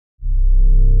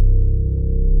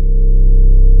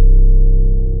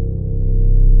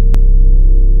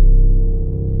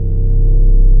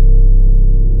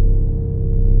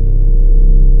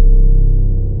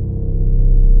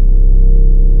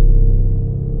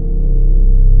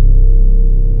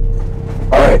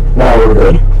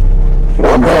good.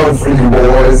 I'm going for you,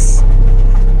 boys. I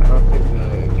don't think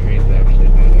the train's actually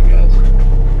good, I guess.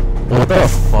 What the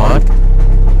fuck?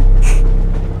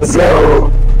 Let's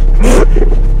go.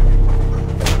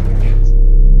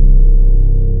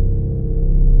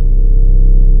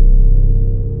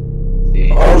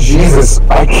 Oh Jesus!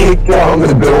 I kicked down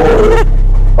the door.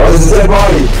 Oh, there's a dead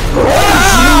body.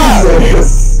 Oh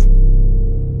Jesus!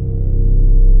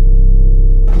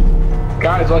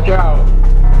 Guys, watch out!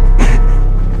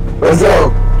 Let's go.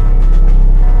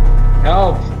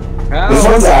 Help! Help! This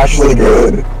one's actually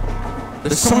good.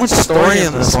 There's so much story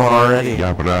in this one already. We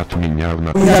have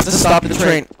to stop the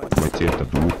train.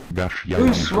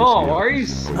 Who's small? Why are you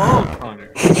small, Connor?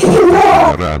 Oh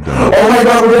my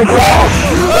God, we're gonna crash!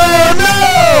 Oh no!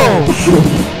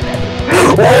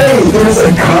 Wait, there's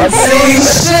a cutscene?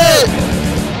 Shit!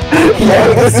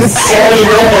 Yeah, this is so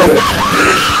good!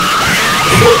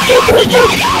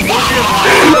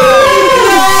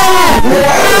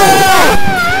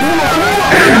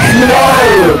 No!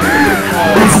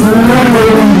 It's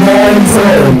literally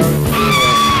 9-10!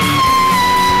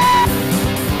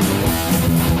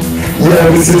 Yeah,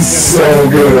 this is so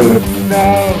good!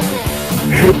 No!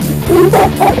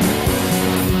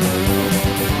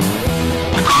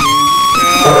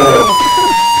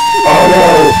 Oh no!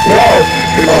 No!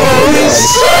 Holy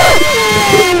shit!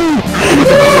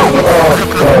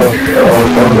 Okay,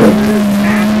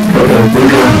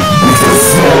 this is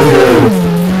so good!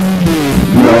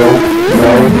 No!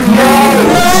 No! No!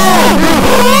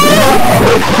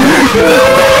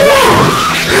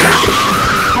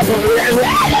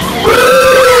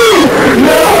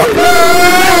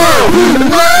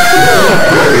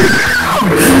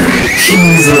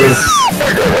 Jesus!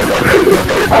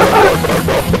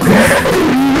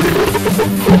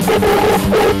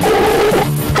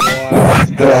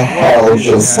 What the hell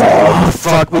just happened? Oh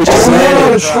fuck, we just We're on a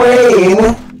landed.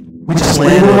 train! We just We're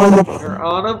landed. on the... You're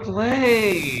on a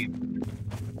plane!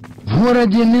 В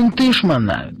городе менты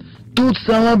шмонают. Тут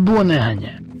салабоны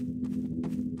гонят.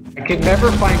 I can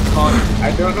never find Connor.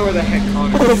 I don't know where the heck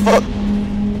Connor What the is. fuck?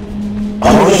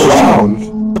 I'm around!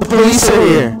 The police are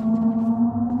here.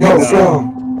 Yo, let's go!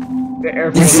 The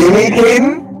airport. You see me,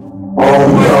 Caden? Oh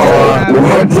no!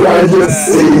 What did I just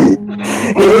see?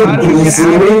 Caden, How do can we you get see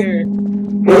out of me? here?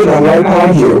 Caden, I'm right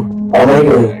behind you. I'm right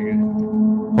here.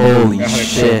 Holy How do we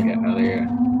shit. get out of here?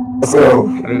 Let's go.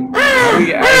 How do we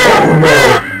get out of Oh here? no!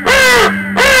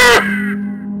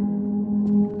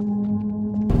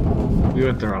 We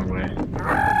went the wrong way.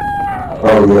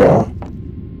 Oh yeah.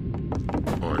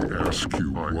 I ask you,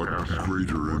 what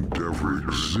greater endeavor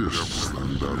exists than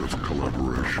that of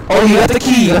collaboration? Oh, you got the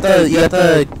key. You got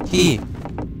the key.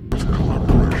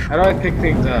 How do I pick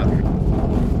things up?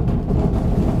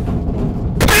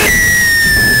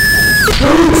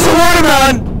 It's a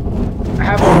watermelon. I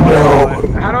have Oh, a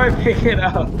no. How do I pick it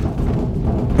up?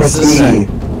 Press this E.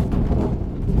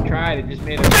 Tried, it just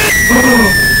made it.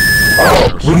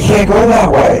 Oh, we can't go that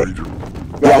way.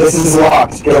 Yeah, this is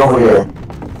locked. Get over here.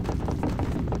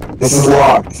 This is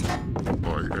locked. I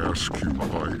ask you,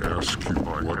 what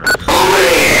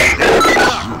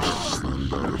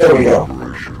There we go.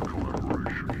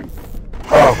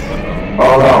 Oh.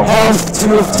 Oh no. Oh,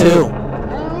 2 of 2.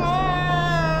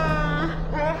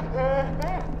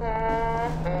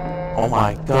 Oh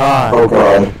my god. Oh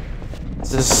god.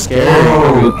 This is scary.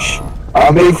 Oh,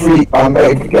 I'm big free. I'm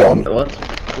big again. Let's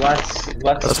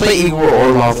Let's play Igor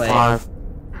Orlov 5.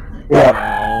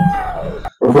 Yeah.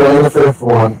 We're playing the 5th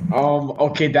one.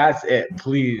 Okay, that's it.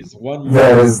 Please, one more.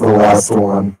 That is the last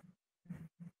one.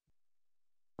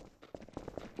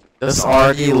 This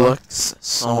already looks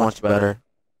so much better.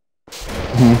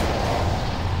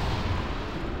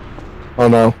 Oh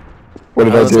no. What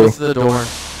did I Let's go do? to the door.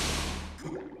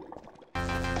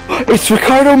 It's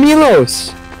Ricardo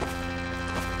Milos!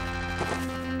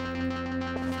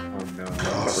 Oh no,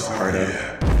 Ricardo.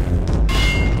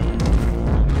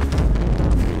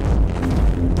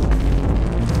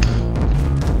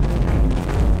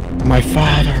 My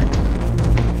father.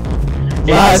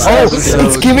 Last episode.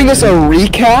 It's giving us a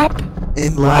recap?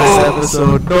 In last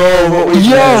episode. No, what we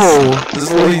missed. This is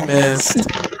what we missed.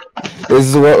 This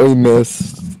is what we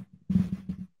missed.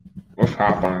 What's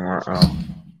happening right now?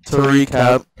 To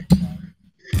recap.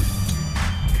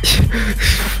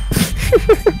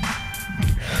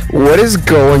 What is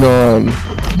going on?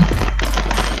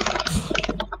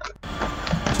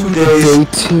 2 days. Day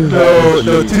 2.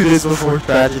 No, 2 days before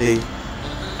tragedy.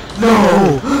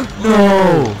 No!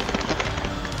 No!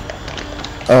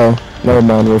 Oh, never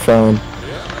mind, we're fine.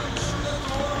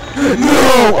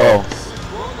 No!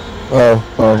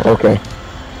 Oh, okay.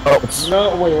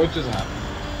 No, wait, what just happened?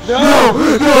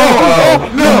 No!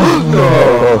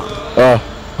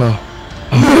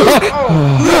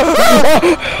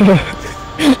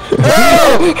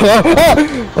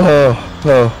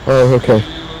 Okay.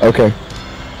 Okay.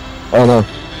 Oh no.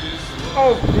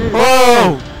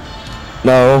 Oh!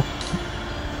 No.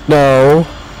 No.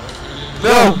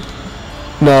 No!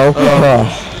 No.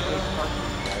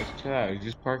 Chill out, he's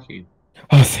just parking.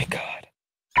 Oh, thank God.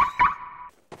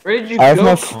 Where did you I have go,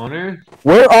 my Connor?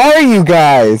 Where are you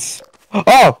guys?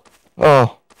 Oh.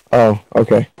 Oh. Oh.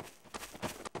 Okay.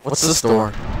 What's this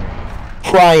door?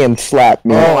 Try and slap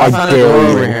me. Oh, I found a dare door you.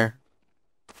 over here.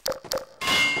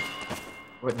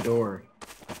 What door?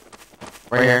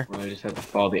 Right here. Well, I just have to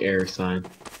follow the error sign.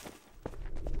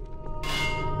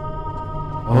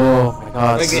 Oh my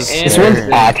God, Like this an is This one's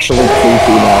scary. actually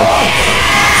creepy now.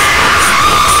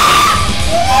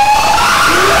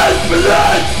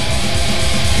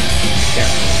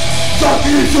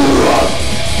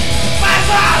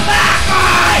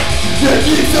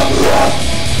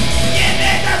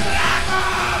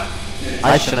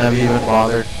 I shouldn't have even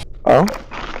bothered. Oh?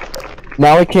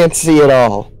 Now I can't see it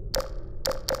all.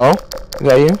 Oh? Is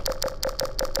that you?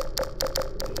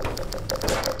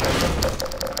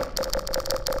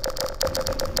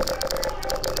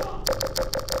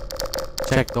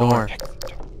 Check door.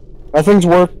 Nothing's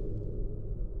work.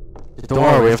 The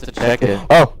door, we have to check it.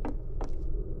 Oh.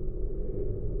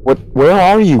 Where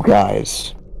are you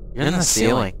guys? You're in the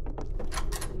ceiling.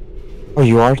 Oh,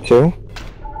 you are too?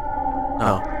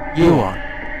 No, you are.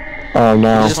 Oh You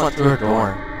no. just went through a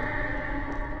door.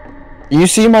 You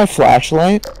see my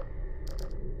flashlight?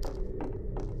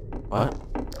 What?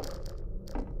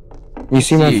 You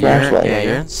see my You're- flashlight? Yeah,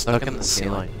 you're stuck in the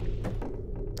ceiling.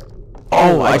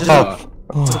 Oh, I just...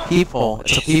 It's a peephole.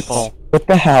 It's a peephole. What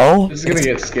the hell? This is gonna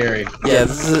get scary. Yeah,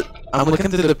 this is... I'm looking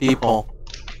through the peephole.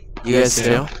 You guys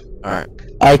too? Alright.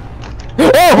 Oh my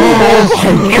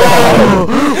God!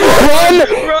 Run!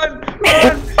 Run! Run!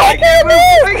 I can't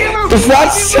move! I can't move! Is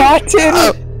that Satan?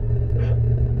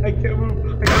 I can't move!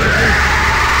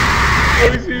 Oh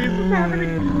jeez, what's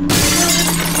happening?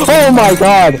 Oh my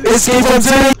God! Escape from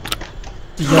city!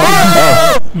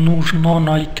 Нужно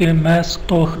найти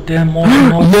место, где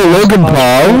можно... Logan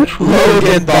Paul?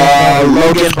 Logan Paul!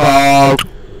 Logan Paul!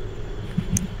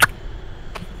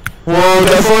 Whoa,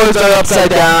 the floors are upside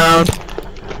down!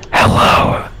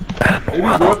 Hello and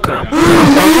welcome. Oh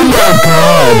my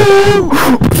God!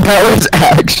 That was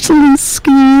actually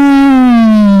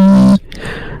scary!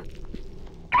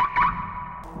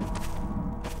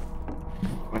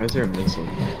 Why is there a missile?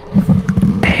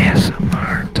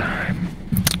 ASMR time.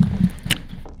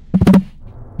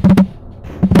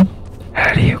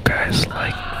 How do you guys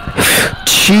like...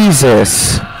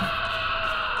 Jesus!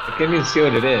 I can't even see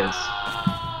what it is.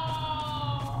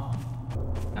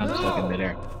 I'm stuck in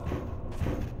midair.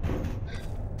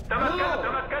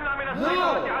 تمكنا من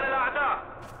السيطرة على الأعداء.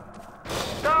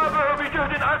 تابعوا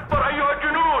بجهد أكبر أيها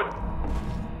الجنود.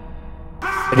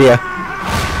 Yeah.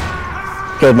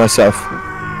 Killed myself.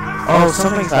 Oh,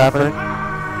 something's happening.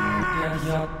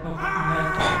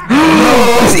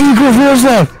 It's Igor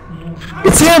Orlov!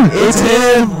 It's him! It's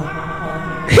him!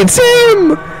 It's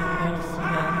him!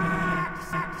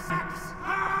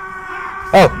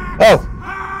 Oh!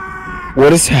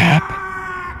 What is happening?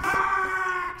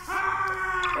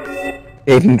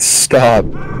 Aiden, stop.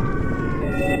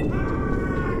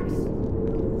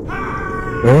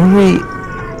 Where are we?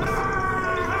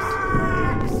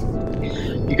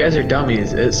 You guys are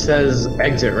dummies. It says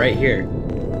exit right here.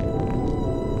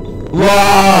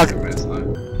 Lock!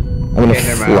 I'm gonna Okay,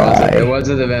 never mind. It fly.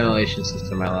 wasn't the ventilation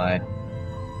system, I lied.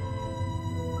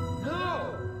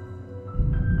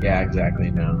 Yeah,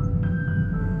 exactly, no.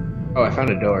 Oh, I found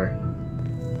a door.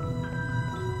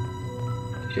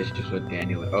 Just what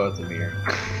Daniel. Oh, it's a mirror.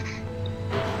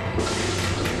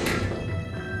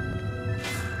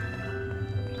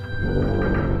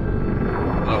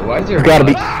 Oh, why is there? You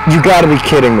gotta be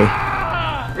kidding me.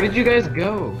 Where did you guys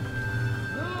go?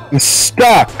 I'm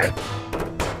stuck.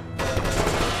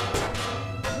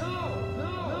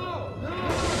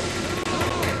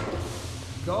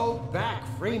 Go back,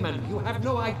 Freeman. You have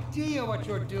no idea what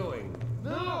you're doing.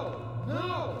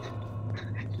 No!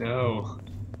 No.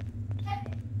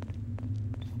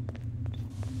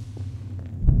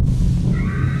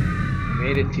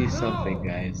 Made it to something,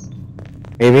 guys.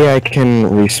 Maybe I can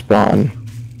respawn.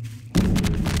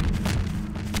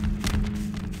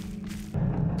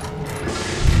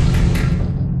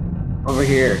 Over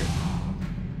here.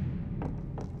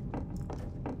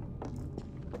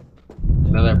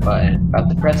 Another button. About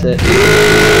to press it.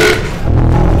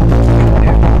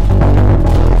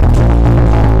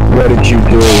 What did you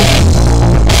do?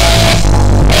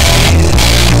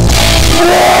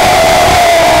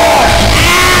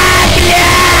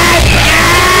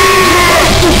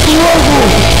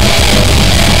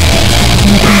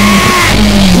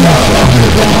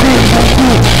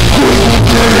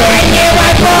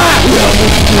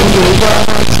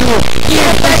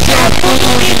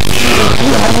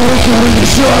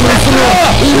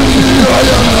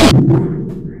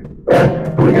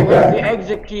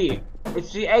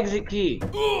 the exit key.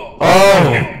 Oh!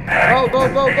 Go!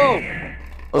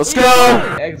 Let's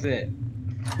go! Exit.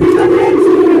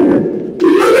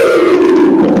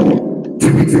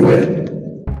 Do it.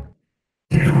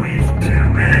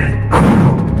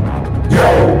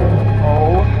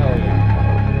 Oh, hell yeah.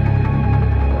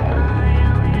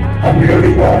 I'm gonna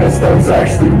be honest, that was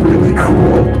actually really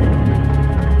cool.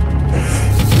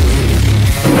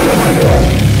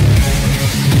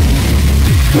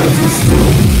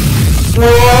 Whoa!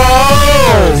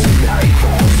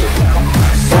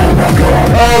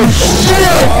 Oh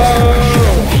shit!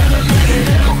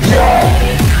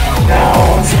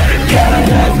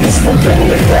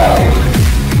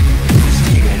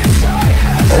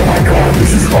 Oh my god,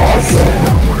 this is awesome!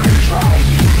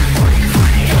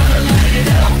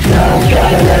 Now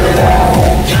gotta let it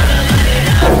out!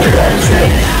 Oh my god, it's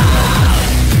him!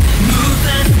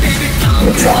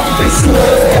 The top is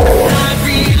slow!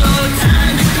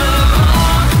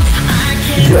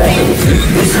 Yeah,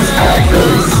 this is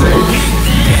actually sick!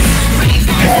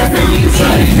 Having this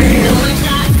idea!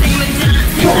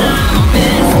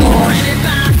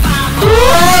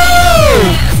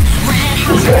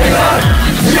 What's going on?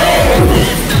 No!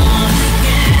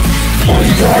 Oh,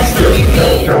 he dodged it!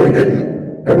 No, he didn't.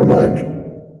 Never mind.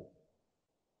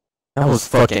 That was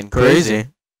fucking crazy.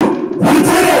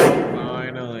 Finally.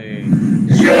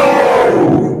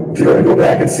 Yo! Do you want to go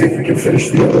back and see if we can finish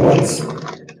the other ones?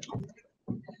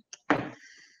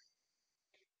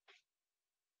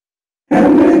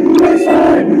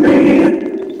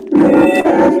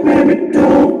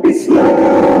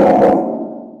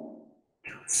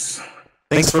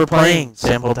 Thanks for playing,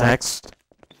 sample text.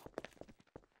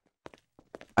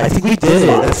 I think we did it.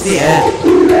 That's the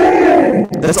end.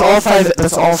 That's all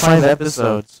five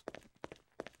episodes.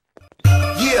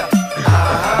 Yeah.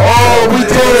 Oh, we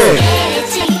did it!